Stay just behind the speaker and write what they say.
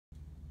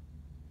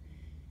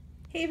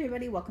Hey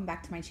everybody, welcome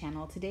back to my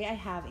channel. Today I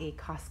have a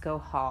Costco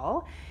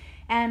haul,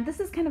 and this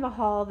is kind of a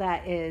haul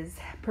that is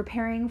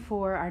preparing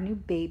for our new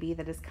baby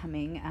that is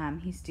coming.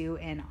 He's due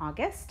in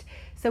August,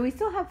 so we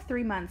still have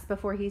 3 months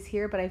before he's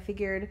here, but I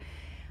figured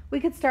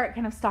we could start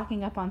kind of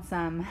stocking up on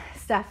some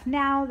stuff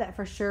now that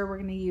for sure we're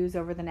going to use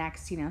over the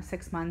next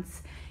 6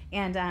 months,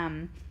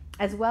 and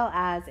as well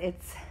as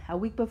it's a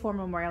week before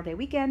Memorial Day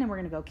weekend and we're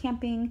going to go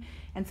camping,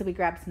 and so we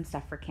grabbed some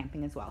stuff for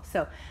camping as well.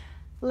 So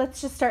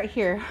let's just start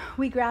here.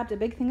 We grabbed a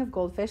big thing of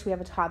goldfish. We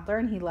have a toddler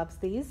and he loves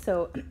these,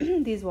 so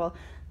these will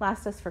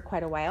last us for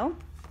quite a while.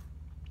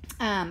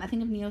 A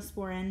thing of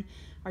Neosporin.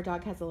 Our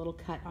dog has a little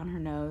cut on her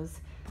nose,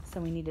 so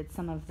we needed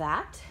some of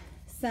that.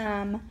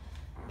 Some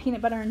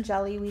peanut butter and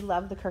jelly. We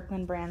love the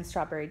Kirkland brand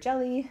strawberry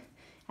jelly,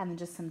 and then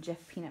just some Jif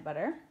peanut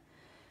butter.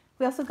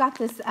 We also got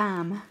this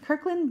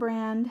Kirkland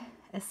brand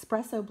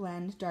espresso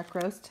blend dark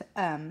roast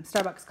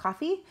Starbucks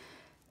coffee,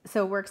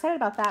 so we're excited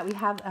about that. We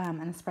have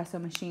an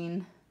espresso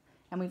machine,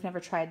 and we've never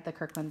tried the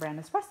Kirkland brand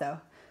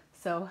espresso,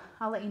 so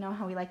I'll let you know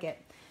how we like it.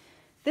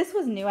 This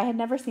was new. I had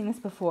never seen this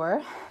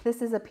before.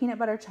 This is a peanut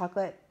butter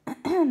chocolate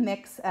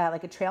mix,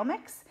 like a trail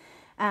mix,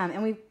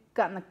 and we've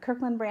gotten the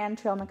Kirkland brand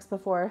trail mix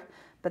before,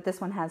 but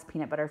this one has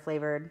peanut butter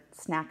flavored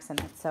snacks in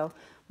it, so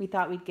we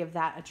thought we'd give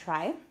that a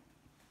try.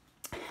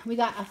 We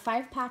got a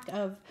 5-pack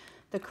of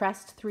the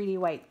Crest 3D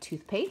White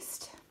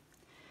toothpaste,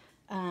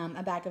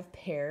 a bag of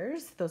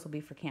pears. Those will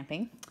be for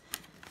camping.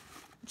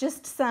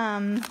 Just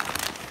some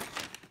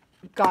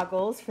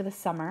goggles for the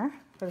summer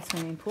for the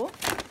swimming pool.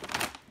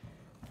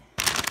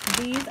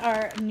 These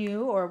are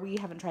new, or we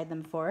haven't tried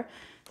them before.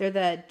 They're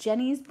the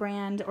Jenny's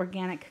brand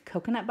organic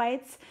coconut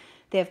bites.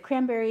 They have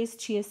cranberries,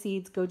 chia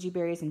seeds, goji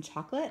berries, and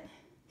chocolate.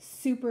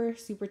 Super,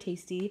 super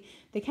tasty.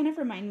 They kind of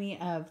remind me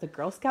of the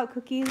Girl Scout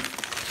cookies,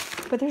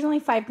 but there's only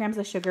 5 grams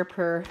of sugar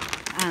per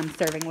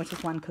serving, which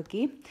is 1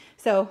 cookie.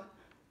 So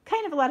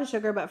kind of a lot of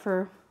sugar, but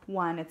for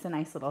one, it's a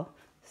nice little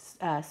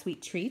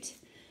sweet treat.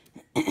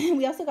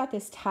 We also got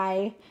this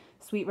Thai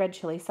sweet red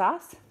chili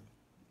sauce.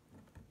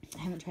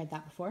 I haven't tried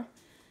that before.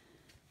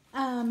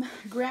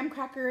 Graham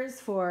crackers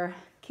for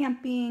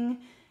camping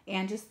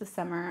and just the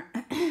summer.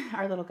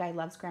 Our little guy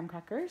loves graham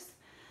crackers.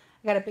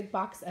 I got a big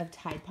box of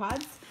Tide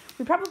Pods.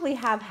 We probably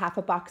have half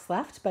a box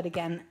left, but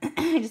again,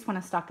 I just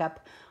want to stock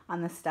up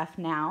on this stuff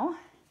now.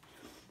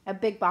 A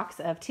big box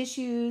of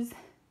tissues,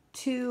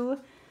 2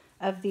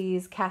 of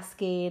these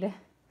Cascade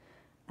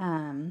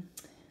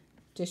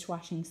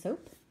dishwashing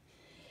soap.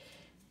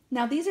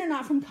 Now, these are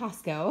not from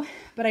Costco,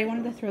 but I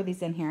wanted to throw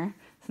these in here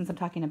since I'm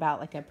talking about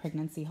like a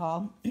pregnancy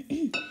haul.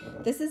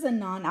 This is a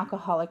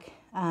non-alcoholic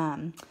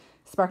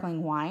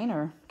sparkling wine,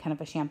 or kind of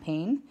a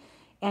champagne,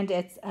 and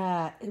it's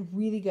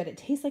really good. It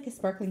tastes like a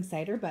sparkling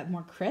cider, but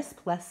more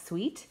crisp, less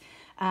sweet.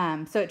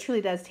 So it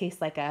truly does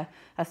taste like a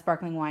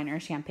sparkling wine or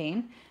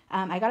champagne.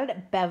 I got it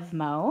at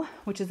Bevmo,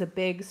 which is a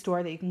big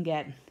store that you can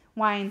get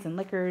wines and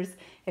liquors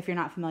if you're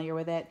not familiar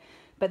with it.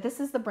 But this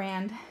is the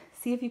brand.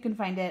 See if you can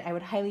find it. I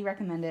would highly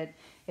recommend it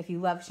if you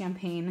love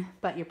champagne,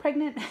 but you're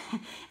pregnant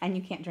and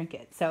you can't drink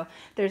it. So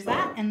there's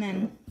that. And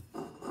then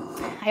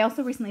I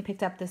also recently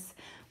picked up this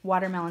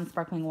watermelon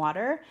sparkling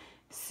water.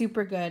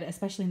 Super good,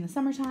 especially in the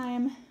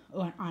summertime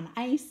or on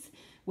ice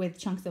with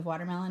chunks of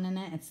watermelon in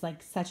it. It's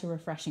like such a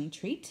refreshing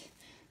treat.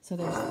 So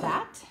there's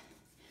that.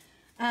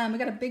 We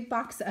got a big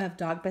box of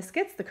dog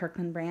biscuits, the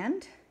Kirkland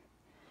brand.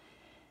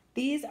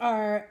 These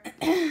are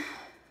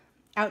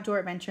outdoor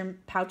adventure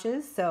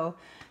pouches, so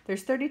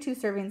there's 32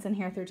 servings in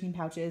here, 13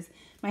 pouches.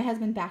 My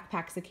husband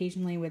backpacks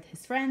occasionally with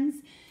his friends,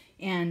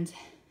 and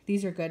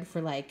these are good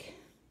for like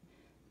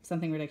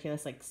something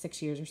ridiculous, like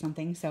 6 years or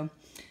something. So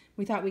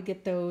we thought we'd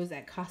get those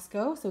at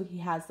Costco, so he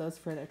has those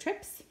for their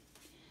trips.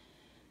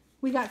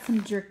 We got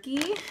some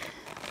jerky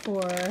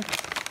for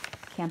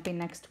camping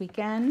next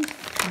weekend,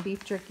 some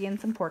beef jerky and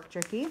some pork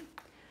jerky.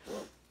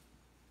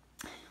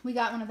 We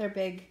got one of their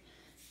big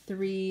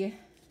 3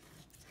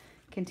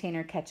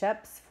 container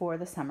ketchups for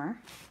the summer.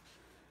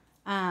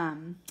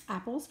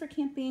 Apples for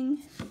camping,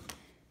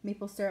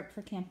 maple syrup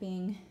for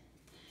camping.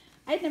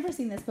 I'd never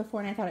seen this before,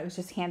 and I thought it was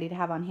just handy to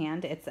have on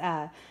hand. It's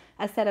a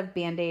set of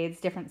Band-Aids,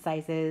 different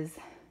sizes,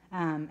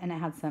 and it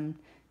had some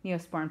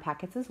Neosporin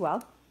packets as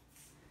well.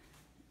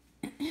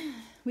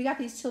 We got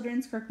these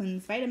children's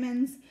Kirkland's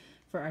vitamins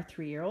for our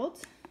 3-year-old.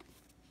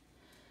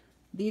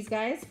 These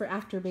guys for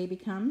after baby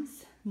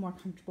comes, more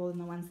comfortable than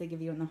the ones they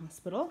give you in the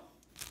hospital.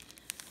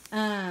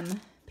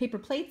 Paper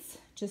plates,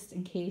 just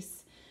in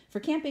case for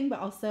camping, but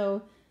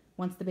also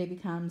once the baby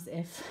comes,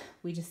 if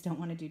we just don't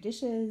want to do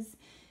dishes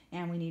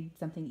and we need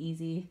something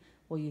easy,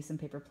 we'll use some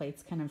paper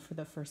plates kind of for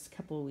the first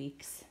couple of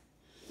weeks.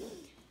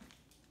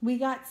 We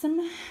got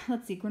some,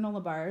 let's see,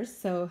 granola bars.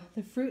 So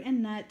the fruit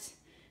and nut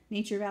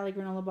Nature Valley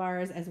granola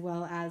bars, as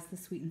well as the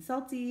sweet and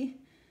salty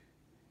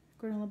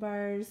granola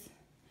bars.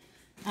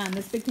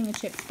 This big thing of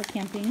chips for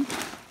camping.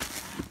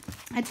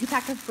 A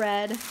 2-pack of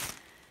bread.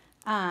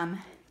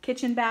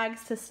 Kitchen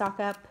bags to stock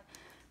up,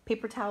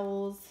 paper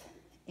towels,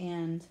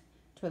 and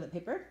toilet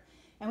paper.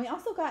 And we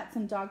also got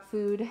some dog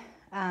food.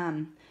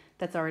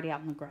 that's already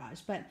out in the garage.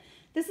 But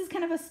this is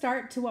kind of a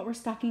start to what we're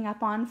stocking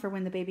up on for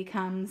when the baby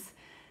comes.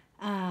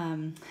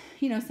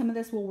 You know, some of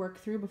this we'll work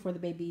through before the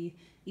baby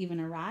even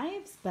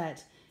arrives,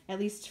 but at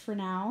least for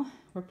now,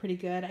 we're pretty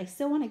good. I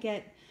still want to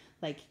get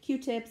like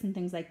Q-tips and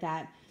things like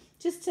that,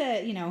 just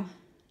to, you know,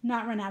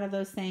 not run out of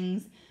those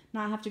things,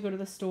 not have to go to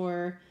the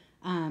store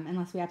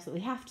unless we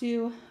absolutely have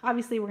to.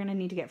 Obviously, we're going to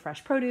need to get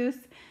fresh produce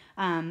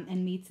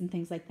and meats and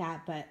things like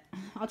that, but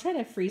I'll try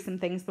to freeze some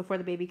things before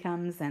the baby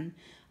comes, and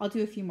I'll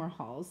do a few more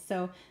hauls.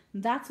 So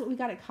that's what we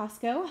got at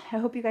Costco. I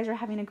hope you guys are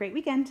having a great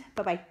weekend.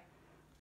 Bye-bye.